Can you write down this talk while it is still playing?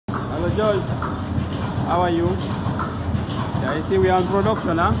Hello George, how are you? Yeah, you see we are on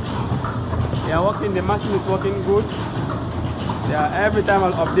production, huh? We are working, the machine is working good. Yeah, every time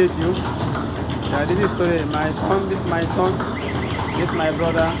I'll update you. Yeah, this is today, my son, this is my son, this is my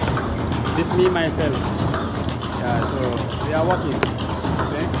brother, this is me, myself. Yeah, so we are working,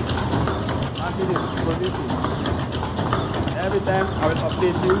 okay? Machine is producing. Every time I will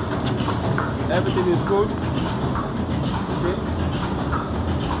update you. Everything is good. Okay?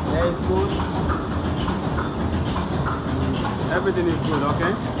 Yeah, it's good. Everything is good,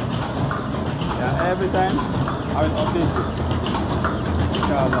 okay? Yeah, every time I will update you.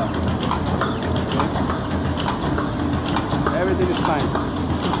 Inshallah. Okay? Everything is fine.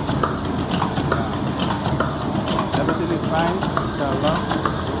 Yeah. Everything is fine, inshallah.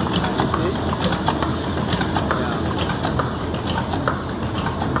 Okay? Yeah.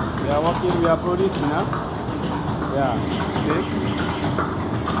 We are working, we are producing, huh? Yeah. Okay.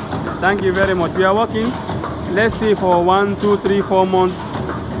 Thank you very much. We are working. Let's see for 1, 2, 3, 4 months.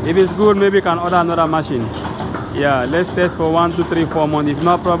 If it's good, maybe we can order another machine. Yeah, let's test for 1, 2, 3, 4 months. If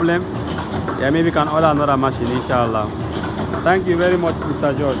no problem, yeah, maybe we can order another machine, inshallah. Thank you very much,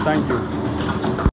 Mr. George. Thank you.